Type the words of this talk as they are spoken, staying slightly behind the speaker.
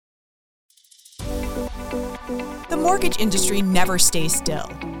The mortgage industry never stays still.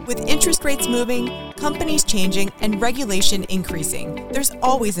 With interest rates moving, companies changing, and regulation increasing, there's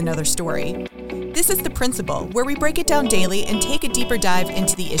always another story. This is The Principal, where we break it down daily and take a deeper dive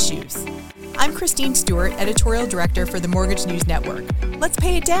into the issues. I'm Christine Stewart, Editorial Director for the Mortgage News Network. Let's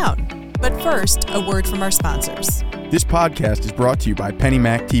pay it down. But first, a word from our sponsors. This podcast is brought to you by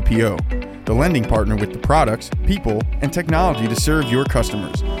PennyMac TPO, the lending partner with the products, people, and technology to serve your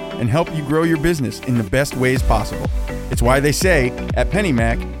customers and help you grow your business in the best ways possible. It's why they say, at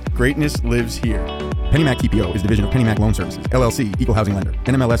PennyMac, greatness lives here. PennyMac TPO is a division of PennyMac Loan Services, LLC, Equal Housing Lender,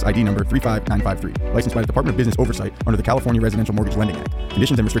 NMLS ID number 35953, licensed by the Department of Business Oversight under the California Residential Mortgage Lending Act.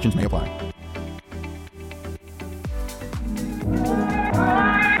 Conditions and restrictions may apply.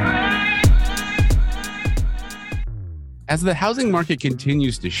 As the housing market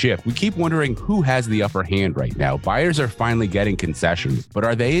continues to shift, we keep wondering who has the upper hand right now. Buyers are finally getting concessions, but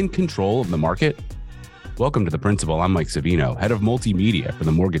are they in control of the market? Welcome to The Principal. I'm Mike Savino, head of multimedia for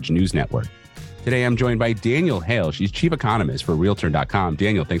the Mortgage News Network. Today, I'm joined by Danielle Hale. She's chief economist for Realtor.com.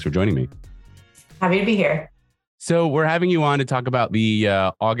 Danielle, thanks for joining me. Happy to be here. So we're having you on to talk about the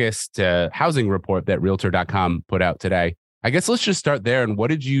August housing report that Realtor.com put out today. I guess let's just start there. And what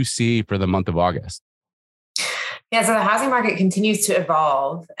did you see for the month of August? Yeah, so the housing market continues to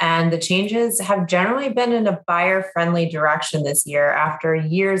evolve, and the changes have generally been in a buyer-friendly direction this year. After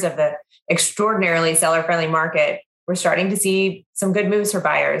years of the extraordinarily seller-friendly market, we're starting to see some good moves for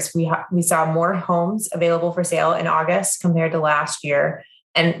buyers. We saw more homes available for sale in August compared to last year,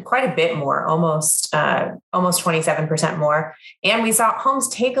 and quite a bit more, almost 27% more. And we saw homes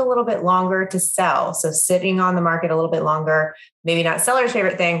take a little bit longer to sell. So sitting on the market a little bit longer, maybe not seller's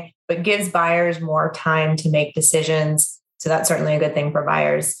favorite thing, but gives buyers more time to make decisions. So that's certainly a good thing for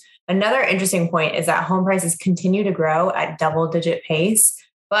buyers. Another interesting point is that home prices continue to grow at double-digit pace,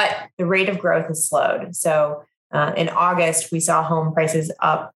 but the rate of growth has slowed. So in August, we saw home prices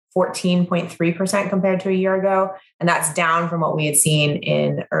up 14.3% compared to a year ago. And that's down from what we had seen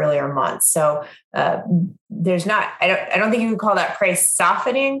in earlier months. So there's not, I don't think you could call that price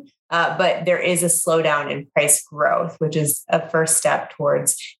softening, but there is a slowdown in price growth, which is a first step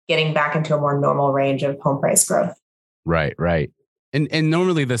towards getting back into a more normal range of home price growth. Right. And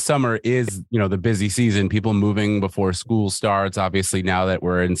normally the summer is, the busy season, people moving before school starts. Obviously, now that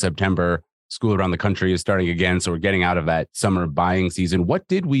we're in September, school around the country is starting again. So we're getting out of that summer buying season. What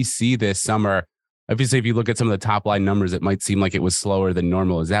did we see this summer? Obviously, if you look at some of the top line numbers, it might seem like it was slower than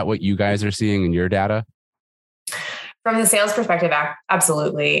normal. Is that what you guys are seeing in your data? From the sales perspective,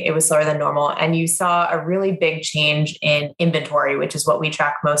 absolutely. It was slower than normal. And you saw a really big change in inventory, which is what we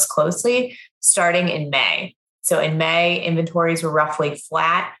track most closely, starting in May. So in May, inventories were roughly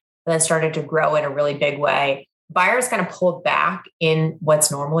flat, and then started to grow in a really big way. Buyers kind of pulled back in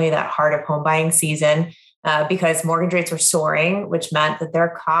what's normally that heart of home buying season because mortgage rates were soaring, which meant that their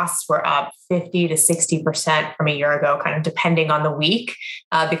costs were up 50 to 60% from a year ago, kind of depending on the week,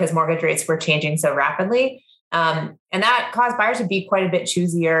 because mortgage rates were changing so rapidly. And that caused buyers to be quite a bit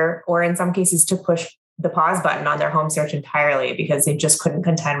choosier, or in some cases to push the pause button on their home search entirely because they just couldn't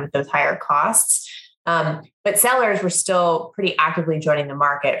contend with those higher costs. But sellers were still pretty actively joining the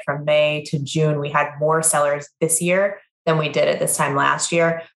market. From May to June, we had more sellers this year than we did at this time last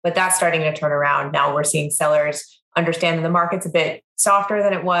year, but that's starting to turn around. Now we're seeing sellers understand that the market's a bit softer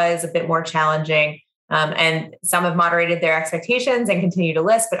than it was, a bit more challenging. And some have moderated their expectations and continue to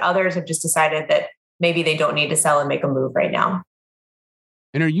list, but others have just decided that maybe they don't need to sell and make a move right now.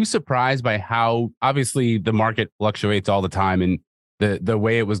 And are you surprised by how obviously the market fluctuates all the time, and the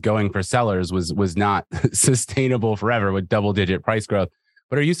way it was going for sellers was not sustainable forever with double-digit price growth?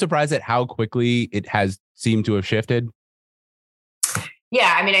 But are you surprised at how quickly it has seemed to have shifted?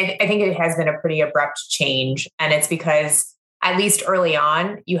 Yeah, I mean, I think it has been a pretty abrupt change. And it's because, at least early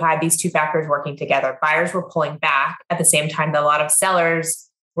on, you had these two factors working together. Buyers were pulling back at the same time that a lot of sellers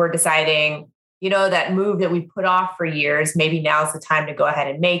were deciding, that move that we put off for years, maybe now's the time to go ahead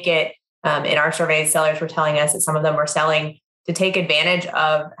and make it. In our surveys, sellers were telling us that some of them were selling to take advantage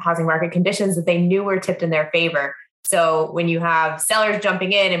of housing market conditions that they knew were tipped in their favor. So when you have sellers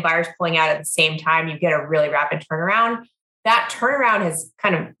jumping in and buyers pulling out at the same time, you get a really rapid turnaround. That turnaround has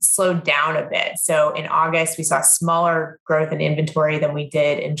kind of slowed down a bit. So in August, we saw smaller growth in inventory than we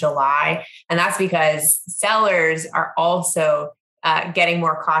did in July. And that's because sellers are also getting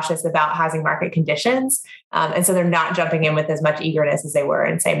more cautious about housing market conditions. And so they're not jumping in with as much eagerness as they were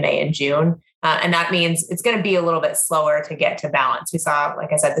in, say, May and June. And that means it's going to be a little bit slower to get to balance. We saw,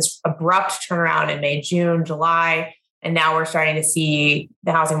 like I said, this abrupt turnaround in May, June, July, and now we're starting to see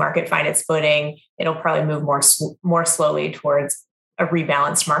the housing market find its footing. It'll probably move more slowly towards a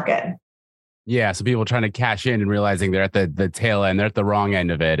rebalanced market. Yeah, so people trying to cash in and realizing they're at the tail end, they're at the wrong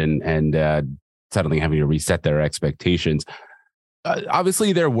end of it, and suddenly having to reset their expectations.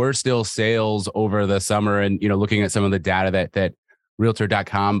 Obviously, there were still sales over the summer, and looking at some of the data that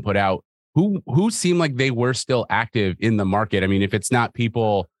Realtor.com put out, who seemed like they were still active in the market. I mean, if it's not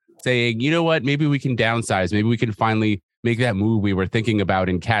people saying, you know what, maybe we can downsize, maybe we can finally make that move we were thinking about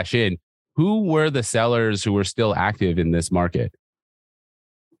and cash in. Who were the sellers who were still active in this market?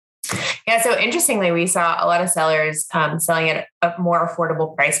 Yeah, so interestingly, we saw a lot of sellers selling at more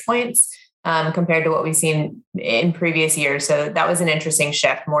affordable price points compared to what we've seen in previous years. So that was an interesting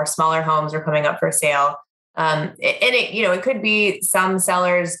shift. More smaller homes are coming up for sale. It could be some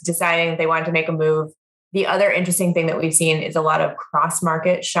sellers deciding that they wanted to make a move. The other interesting thing that we've seen is a lot of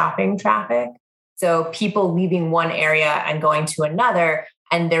cross-market shopping traffic. So people leaving one area and going to another,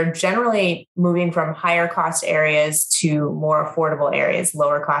 and they're generally moving from higher cost areas to more affordable areas,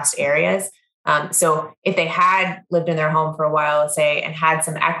 lower cost areas. So if they had lived in their home for a while, say, and had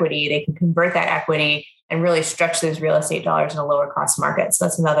some equity, they can convert that equity and really stretch those real estate dollars in a lower cost market. So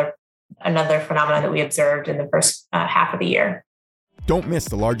that's another phenomenon that we observed in the first half of the year. Don't miss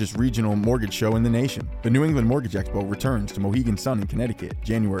the largest regional mortgage show in the nation. The New England Mortgage Expo returns to Mohegan Sun in Connecticut,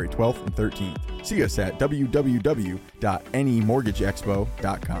 January 12th and 13th. See us at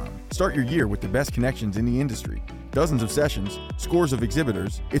www.nemortgageexpo.com. Start your year with the best connections in the industry. Dozens of sessions, scores of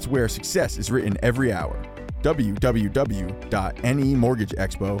exhibitors. It's where success is written every hour.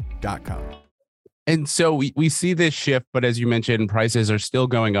 www.nemortgageexpo.com. And so we see this shift, but as you mentioned, prices are still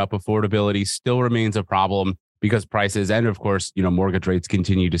going up. Affordability still remains a problem because prices and, of course, mortgage rates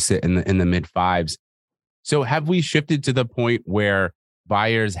continue to sit in the mid fives. So have we shifted to the point where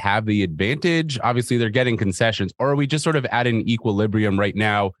buyers have the advantage? Obviously, they're getting concessions, or are we just sort of at an equilibrium right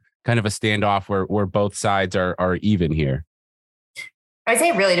now, kind of a standoff where both sides are even here? I'd say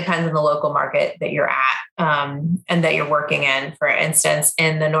it really depends on the local market that you're at and that you're working in. For instance,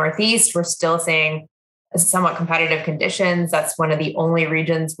 in the Northeast, we're still seeing somewhat competitive conditions. That's one of the only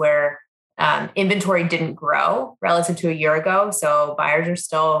regions where inventory didn't grow relative to a year ago. So buyers are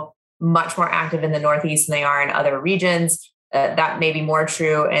still much more active in the Northeast than they are in other regions. That may be more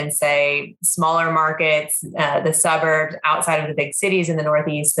true in, say, smaller markets, the suburbs outside of the big cities in the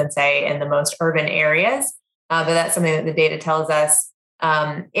Northeast than, say, in the most urban areas. But that's something that the data tells us.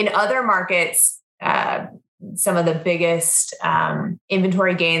 In other markets, some of the biggest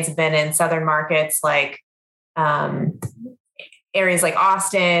inventory gains have been in southern markets like areas like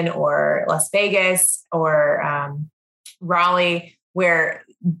Austin or Las Vegas or Raleigh, where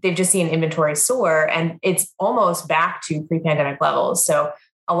they've just seen inventory soar, and it's almost back to pre-pandemic levels. So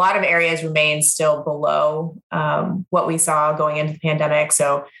a lot of areas remain still below what we saw going into the pandemic.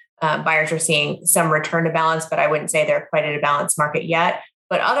 So buyers are seeing some return to balance, but I wouldn't say they're quite at a balanced market yet.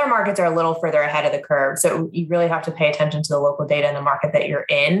 But other markets are a little further ahead of the curve. So you really have to pay attention to the local data in the market that you're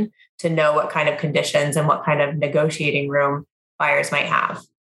in to know what kind of conditions and what kind of negotiating room buyers might have.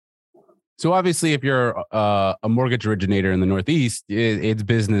 So obviously, if you're a mortgage originator in the Northeast, it's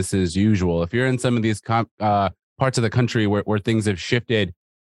business as usual. If you're in some of these parts of the country where things have shifted,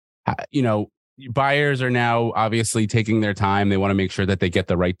 buyers are now obviously taking their time. They want to make sure that they get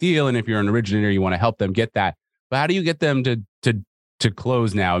the right deal. And if you're an originator, you want to help them get that. But how do you get them to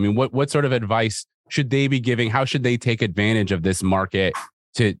close now? I mean, what sort of advice should they be giving? How should they take advantage of this market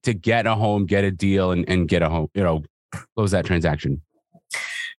to get a home, get a deal, and get a home, close that transaction?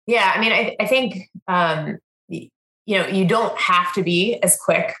 Yeah, I mean, I think, you don't have to be as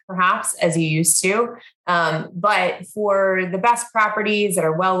quick, perhaps, as you used to. But for the best properties that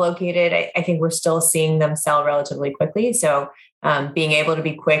are well located, I think we're still seeing them sell relatively quickly. So being able to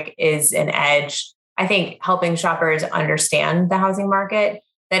be quick is an edge. I think helping shoppers understand the housing market,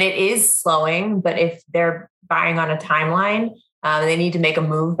 that it is slowing, but if they're buying on a timeline, they need to make a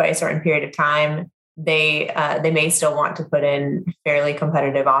move by a certain period of time. They may still want to put in fairly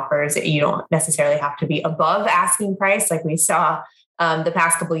competitive offers. You don't necessarily have to be above asking price like we saw the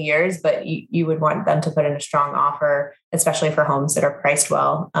past couple of years, but you would want them to put in a strong offer, especially for homes that are priced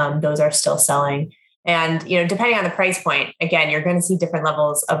well. Those are still selling. And, depending on the price point, again, you're going to see different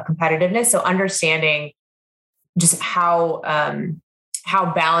levels of competitiveness. So understanding just how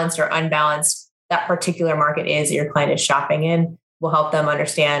balanced or unbalanced that particular market is that your client is shopping in will help them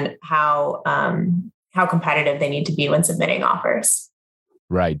understand how competitive they need to be when submitting offers.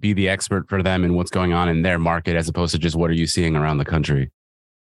 Right. Be the expert for them and what's going on in their market, as opposed to just what are you seeing around the country.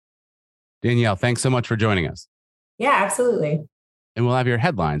 Danielle, thanks so much for joining us. Yeah, absolutely. And we'll have your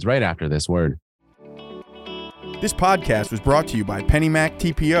headlines right after this word. This podcast was brought to you by PennyMac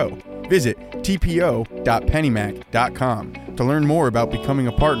TPO. Visit tpo.pennymac.com to learn more about becoming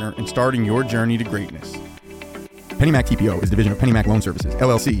a partner and starting your journey to greatness. PennyMac TPO is a division of PennyMac Loan Services,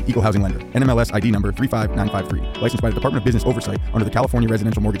 LLC, Equal Housing Lender, NMLS ID number 35953, licensed by the Department of Business Oversight under the California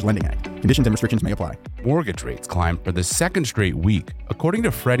Residential Mortgage Lending Act. Conditions and restrictions may apply. Mortgage rates climbed for the second straight week. According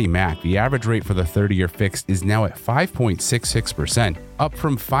to Freddie Mac, the average rate for the 30-year fixed is now at 5.66%, up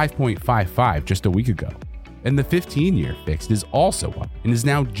from 5.55 just a week ago. And the 15-year fixed is also up and is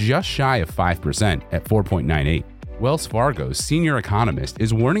now just shy of 5% at 4.98. Wells Fargo's senior economist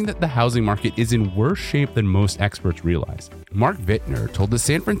is warning that the housing market is in worse shape than most experts realize. Mark Vittner told the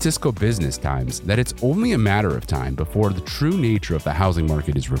San Francisco Business Times that it's only a matter of time before the true nature of the housing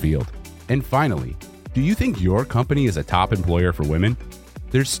market is revealed. And finally, do you think your company is a top employer for women?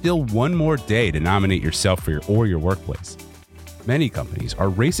 There's still one more day to nominate yourself for your workplace. Many companies are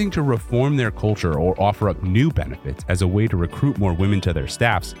racing to reform their culture or offer up new benefits as a way to recruit more women to their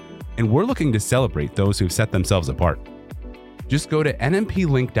staffs, and we're looking to celebrate those who've set themselves apart. Just go to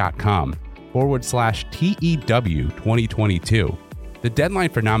nmplink.com/TEW 2022. The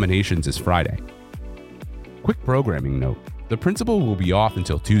deadline for nominations is Friday. Quick programming note, the principal will be off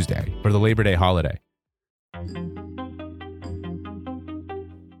until Tuesday for the Labor Day holiday.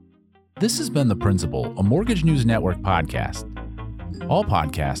 This has been The Principal, a Mortgage News Network podcast. All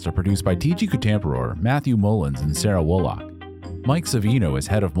podcasts are produced by T.G. Kutamperor, Matthew Mullins, and Sarah Woloch. Mike Savino is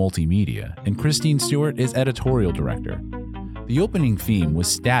head of multimedia, and Christine Stewart is editorial director. The opening theme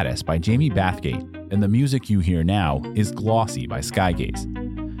was Status by Jamie Bathgate, and the music you hear now is Glossy by Skygaze.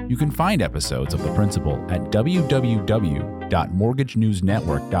 You can find episodes of The Principal at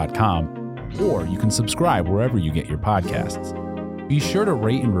www.mortgagenewsnetwork.com, or you can subscribe wherever you get your podcasts. Be sure to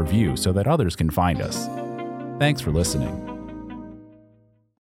rate and review so that others can find us. Thanks for listening.